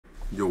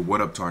Yo,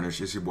 what up, Tarnish?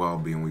 It's your boy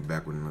LB, and we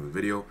back with another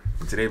video.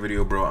 In today's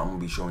video, bro, I'm gonna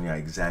be showing you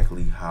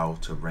exactly how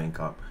to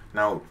rank up.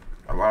 Now,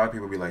 a lot of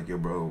people be like, yo,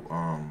 bro,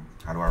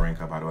 how do I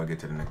rank up? How do I get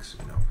to the next,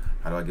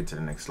 how do I get to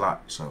the next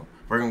slot? So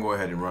we're gonna go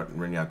ahead and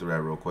run y'all through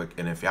that real quick.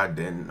 And if y'all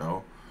didn't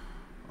know,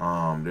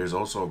 there's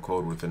also a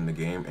code within the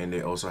game, and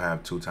they also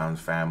have 2x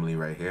family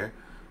right here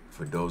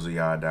for those of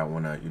y'all that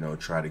wanna,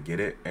 try to get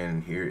it.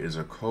 And here is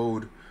a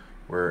code.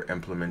 We're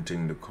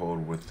implementing the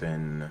code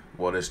within.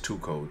 Well, there's two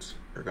codes.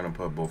 We're gonna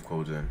put both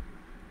codes in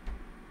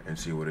and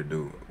see what it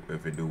do,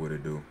 if it do what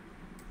it do.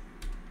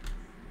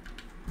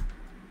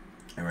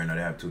 And right now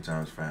they have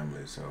 2x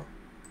family, so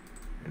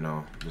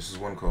this is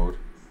one code.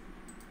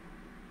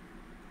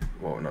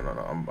 Whoa, no,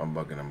 I'm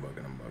bugging.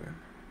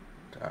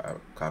 I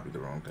copied the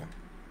wrong thing.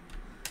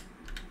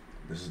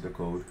 This is the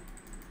code.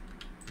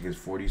 It gives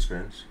 40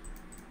 spins.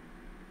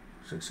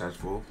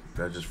 Successful.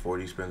 That's just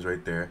 40 spins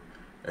right there.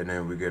 And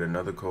then we get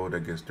another code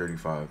that gets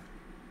 35.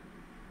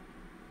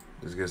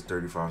 This gets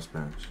 35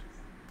 spins.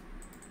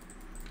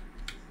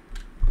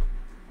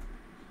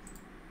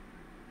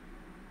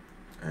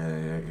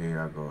 And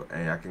here I go.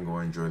 And I can go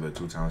enjoy the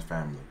 2x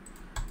family.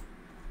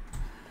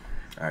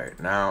 Alright,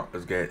 now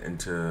let's get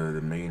into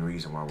the main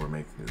reason why we're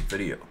making this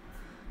video,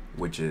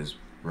 which is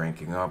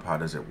ranking up. How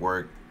does it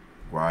work?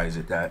 Why is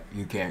it that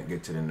you can't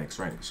get to the next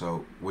rank?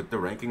 So with the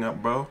ranking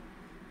up, bro,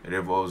 it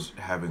involves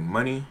having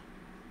money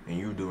and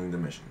you doing the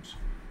missions.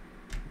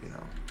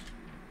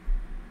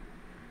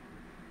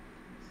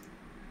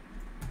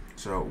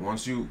 So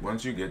once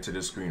you get to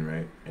the screen,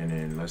 right, and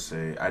then let's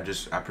say I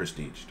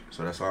prestiged,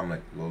 so that's why I'm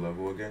like low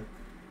level again,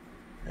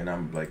 and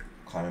I'm like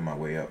climbing my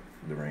way up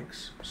the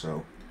ranks.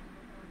 So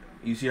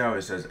you see how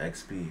it says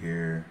XP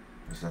here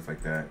and stuff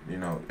like that.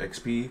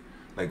 XP,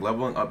 like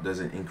leveling up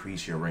doesn't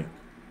increase your rank.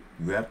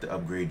 You have to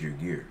upgrade your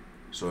gear.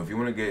 So if you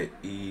want to get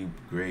E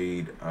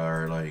grade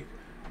or like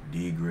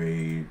D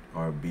grade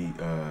or B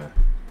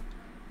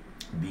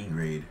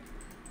grade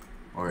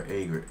or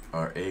A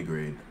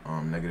grade,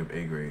 negative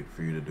A grade,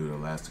 for you to do the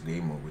last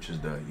game mode, which is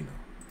the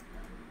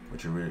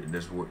which you really,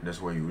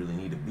 that's where you really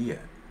need to be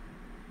at.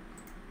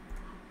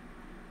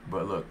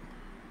 But look,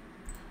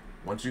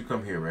 once you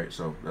come here, right,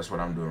 so that's what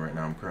I'm doing right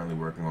now. I'm currently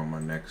working on my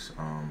next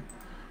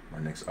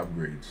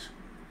upgrades.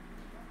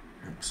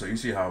 So you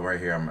see how right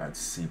here I'm at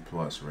C+,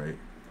 right?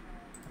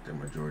 The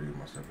majority of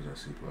my stuff is at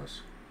C+.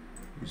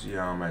 You see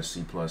how I'm at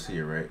C+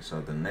 here, right?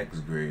 So the next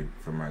grade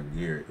for my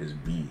gear is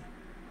B.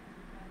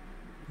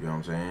 You know what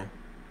I'm saying?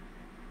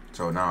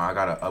 So now I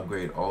gotta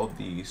upgrade all of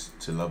these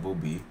to level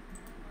B.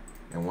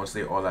 And once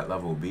they all at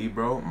level B,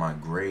 bro, my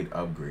grade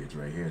upgrades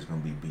right here is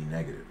gonna be B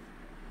negative.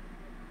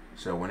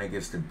 So when it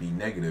gets to B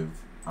negative,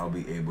 I'll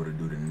be able to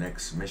do the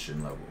next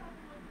mission level.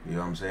 You know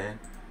what I'm saying?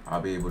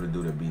 I'll be able to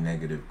do the B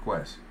negative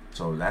quest.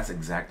 So that's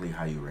exactly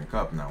how you rank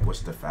up. Now,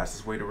 what's the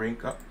fastest way to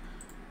rank up?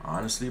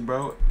 Honestly,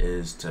 bro,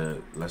 is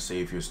to, let's say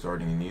if you're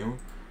starting new,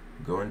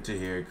 go into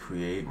here,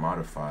 create,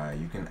 modify.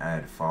 You can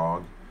add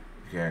fog.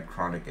 You can add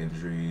chronic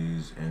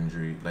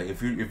injury. Like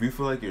if you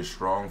feel like you're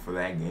strong for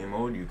that game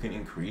mode, you can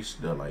increase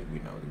the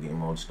the game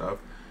mode stuff,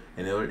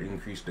 and it'll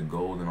increase the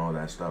gold and all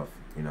that stuff,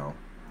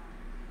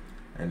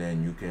 And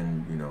then you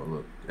can,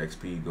 look,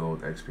 XP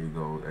gold, XP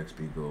gold,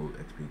 XP gold,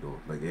 XP gold.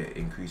 Like it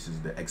increases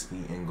the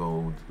XP in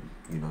gold,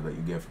 that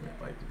you get from it.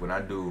 Like when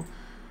I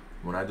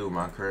do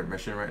my current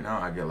mission right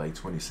now, I get like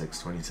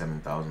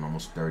 27,000,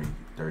 almost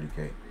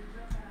 30K.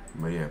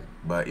 But yeah,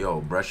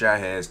 yo, brush your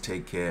heads,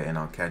 take care, and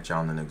I'll catch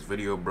y'all in the next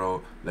video,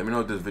 bro. Let me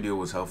know if this video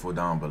was helpful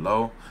down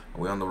below.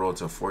 We're on the road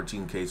to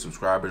 14K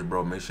subscribers,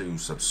 bro. Make sure you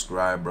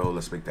subscribe, bro.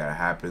 Let's make that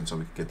happen so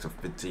we can get to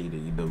 15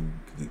 and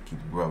keep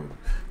growing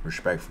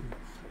respectfully.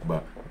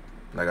 But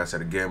like I said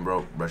again,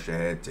 bro, brush your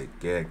head, take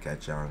care,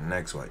 catch y'all on the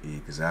next one.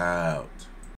 Eeks out.